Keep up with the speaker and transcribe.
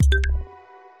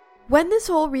When this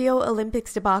whole Rio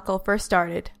Olympics debacle first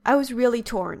started, I was really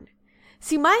torn.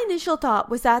 See, my initial thought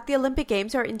was that the Olympic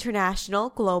Games are international,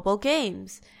 global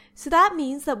games, so that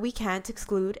means that we can't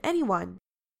exclude anyone.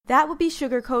 That would be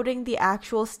sugarcoating the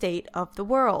actual state of the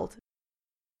world.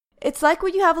 It's like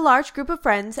when you have a large group of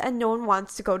friends and no one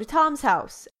wants to go to Tom's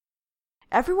house.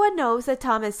 Everyone knows that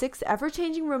Tom has 6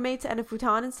 ever-changing roommates and a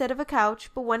futon instead of a couch,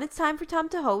 but when it's time for Tom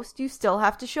to host, you still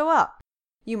have to show up.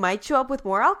 You might show up with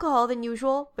more alcohol than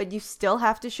usual, but you still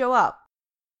have to show up.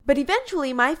 But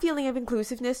eventually, my feeling of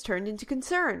inclusiveness turned into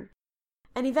concern.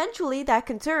 And eventually, that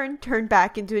concern turned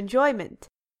back into enjoyment.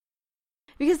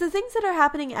 Because the things that are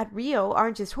happening at Rio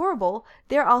aren't just horrible,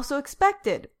 they're also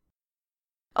expected.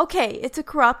 Okay, it's a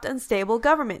corrupt, unstable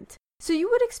government. So you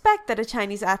would expect that a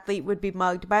Chinese athlete would be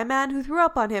mugged by a man who threw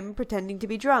up on him pretending to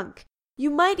be drunk. You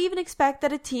might even expect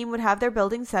that a team would have their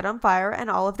building set on fire and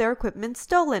all of their equipment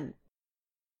stolen.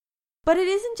 But it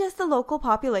isn't just the local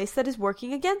populace that is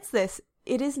working against this.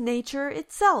 It is nature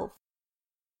itself.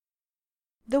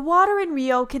 The water in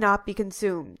Rio cannot be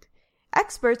consumed.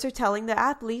 Experts are telling the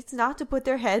athletes not to put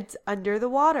their heads under the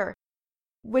water,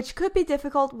 which could be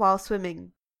difficult while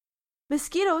swimming.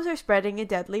 Mosquitoes are spreading a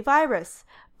deadly virus.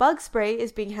 Bug spray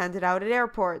is being handed out at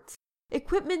airports.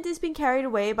 Equipment is being carried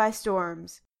away by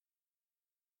storms.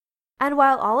 And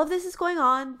while all of this is going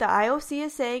on, the IOC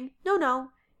is saying, no,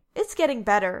 it's getting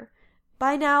better.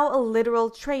 By now, a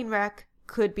literal train wreck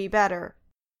could be better.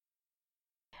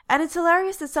 And it's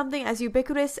hilarious that something as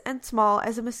ubiquitous and small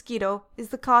as a mosquito is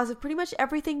the cause of pretty much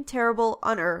everything terrible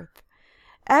on Earth.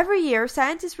 Every year,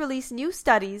 scientists release new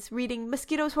studies reading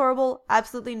 "Mosquitoes horrible,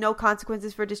 absolutely no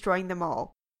consequences for destroying them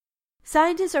all."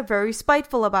 Scientists are very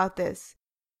spiteful about this.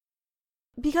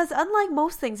 Because unlike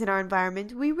most things in our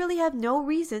environment, we really have no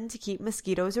reason to keep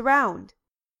mosquitoes around.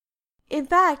 In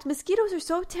fact, mosquitoes are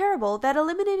so terrible that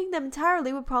eliminating them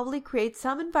entirely would probably create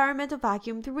some environmental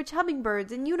vacuum through which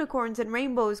hummingbirds and unicorns and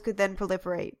rainbows could then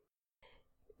proliferate.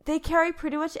 They carry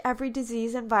pretty much every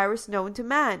disease and virus known to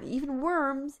man, even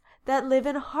worms that live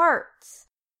in hearts.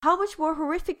 How much more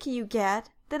horrific can you get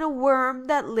than a worm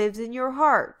that lives in your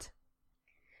heart?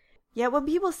 Yet when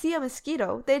people see a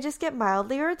mosquito, they just get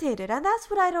mildly irritated, and that's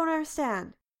what I don't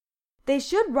understand. They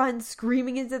should run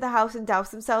screaming into the house and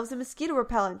douse themselves in mosquito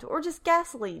repellent or just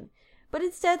gasoline, but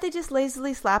instead they just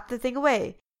lazily slap the thing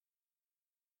away.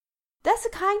 That's a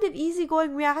kind of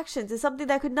easygoing reaction to something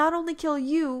that could not only kill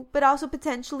you, but also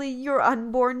potentially your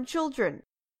unborn children.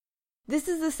 This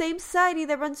is the same society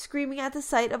that runs screaming at the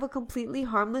sight of a completely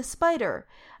harmless spider,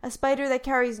 a spider that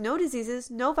carries no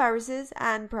diseases, no viruses,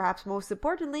 and, perhaps most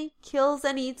importantly, kills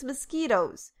and eats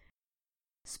mosquitoes.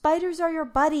 Spiders are your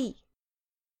buddy.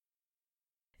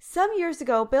 Some years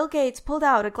ago, Bill Gates pulled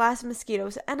out a glass of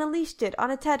mosquitoes and unleashed it on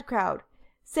a TED crowd,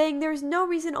 saying there is no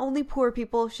reason only poor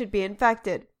people should be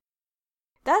infected.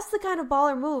 That's the kind of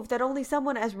baller move that only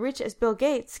someone as rich as Bill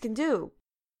Gates can do.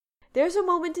 There's a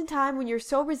moment in time when you're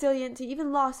so resilient to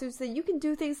even lawsuits that you can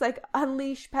do things like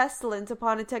unleash pestilence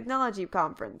upon a technology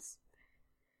conference.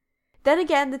 Then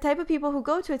again, the type of people who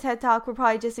go to a TED Talk were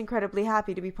probably just incredibly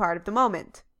happy to be part of the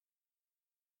moment.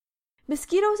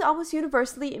 Mosquitoes almost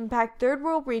universally impact third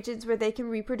world regions where they can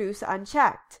reproduce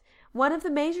unchecked. One of the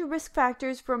major risk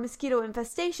factors for mosquito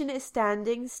infestation is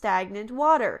standing, stagnant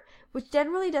water, which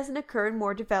generally doesn't occur in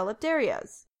more developed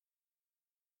areas.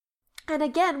 And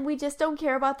again, we just don't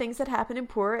care about things that happen in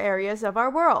poorer areas of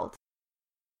our world.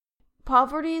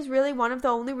 Poverty is really one of the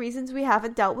only reasons we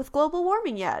haven't dealt with global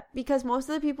warming yet, because most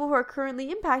of the people who are currently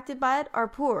impacted by it are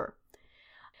poor.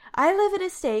 I live in a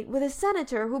state with a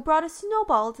senator who brought a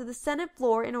snowball to the Senate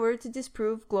floor in order to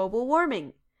disprove global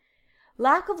warming.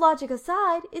 Lack of logic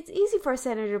aside, it's easy for a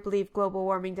senator to believe global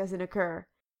warming doesn't occur,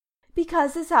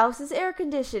 because his house is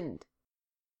air-conditioned.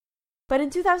 But in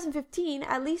 2015,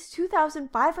 at least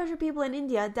 2,500 people in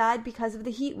India died because of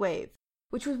the heat wave,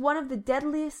 which was one of the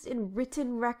deadliest in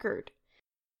written record.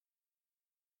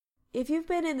 If you've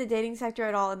been in the dating sector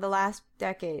at all in the last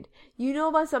decade, you know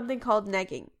about something called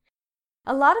negging.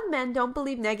 A lot of men don't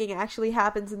believe negging actually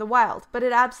happens in the wild, but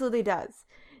it absolutely does.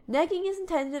 Negging is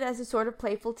intended as a sort of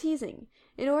playful teasing.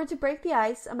 In order to break the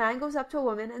ice, a man goes up to a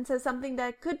woman and says something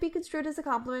that could be construed as a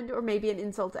compliment or maybe an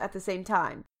insult at the same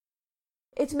time.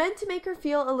 It's meant to make her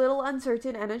feel a little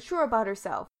uncertain and unsure about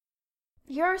herself.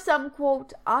 Here are some,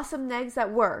 quote, awesome negs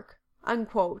that work,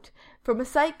 unquote, from a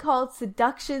site called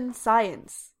Seduction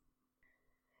Science.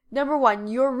 Number 1,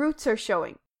 your roots are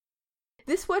showing.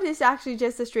 This one is actually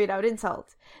just a straight out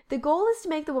insult. The goal is to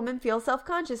make the woman feel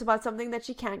self-conscious about something that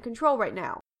she can't control right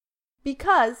now.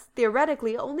 Because,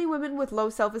 theoretically, only women with low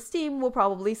self-esteem will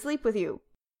probably sleep with you.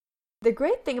 The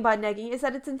great thing about negging is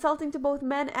that it's insulting to both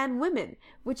men and women,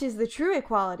 which is the true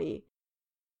equality.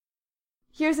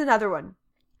 Here's another one.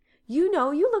 You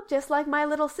know, you look just like my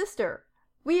little sister.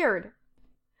 Weird.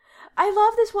 I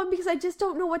love this one because I just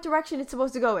don't know what direction it's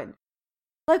supposed to go in.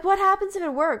 Like, what happens if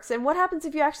it works? And what happens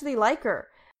if you actually like her?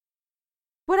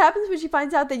 What happens when she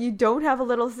finds out that you don't have a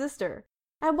little sister?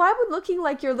 And why would looking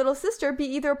like your little sister be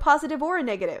either a positive or a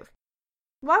negative?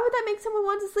 Why would that make someone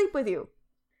want to sleep with you?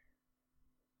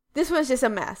 This one's just a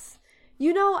mess.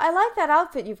 You know, I like that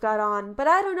outfit you've got on, but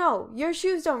I don't know. Your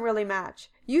shoes don't really match.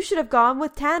 You should have gone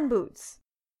with tan boots.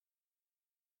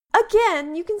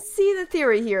 Again, you can see the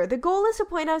theory here. The goal is to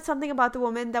point out something about the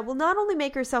woman that will not only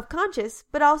make her self-conscious,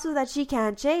 but also that she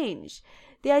can't change.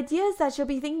 The idea is that she'll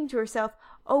be thinking to herself,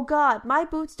 oh God, my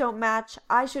boots don't match,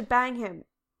 I should bang him.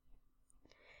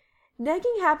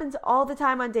 Negging happens all the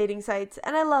time on dating sites,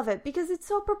 and I love it because it's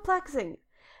so perplexing.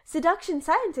 Seduction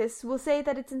scientists will say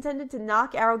that it's intended to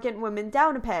knock arrogant women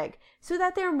down a peg, so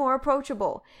that they are more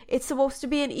approachable. It's supposed to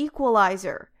be an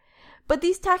equalizer. But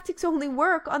these tactics only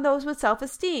work on those with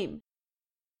self-esteem.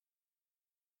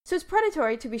 So it's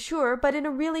predatory to be sure, but in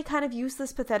a really kind of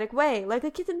useless, pathetic way, like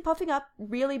a kitten puffing up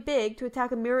really big to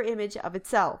attack a mirror image of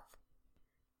itself.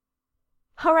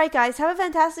 Alright guys, have a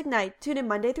fantastic night. Tune in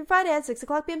Monday through Friday at 6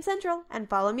 o'clock p.m. Central, and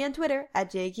follow me on Twitter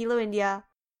at JKiloIndia.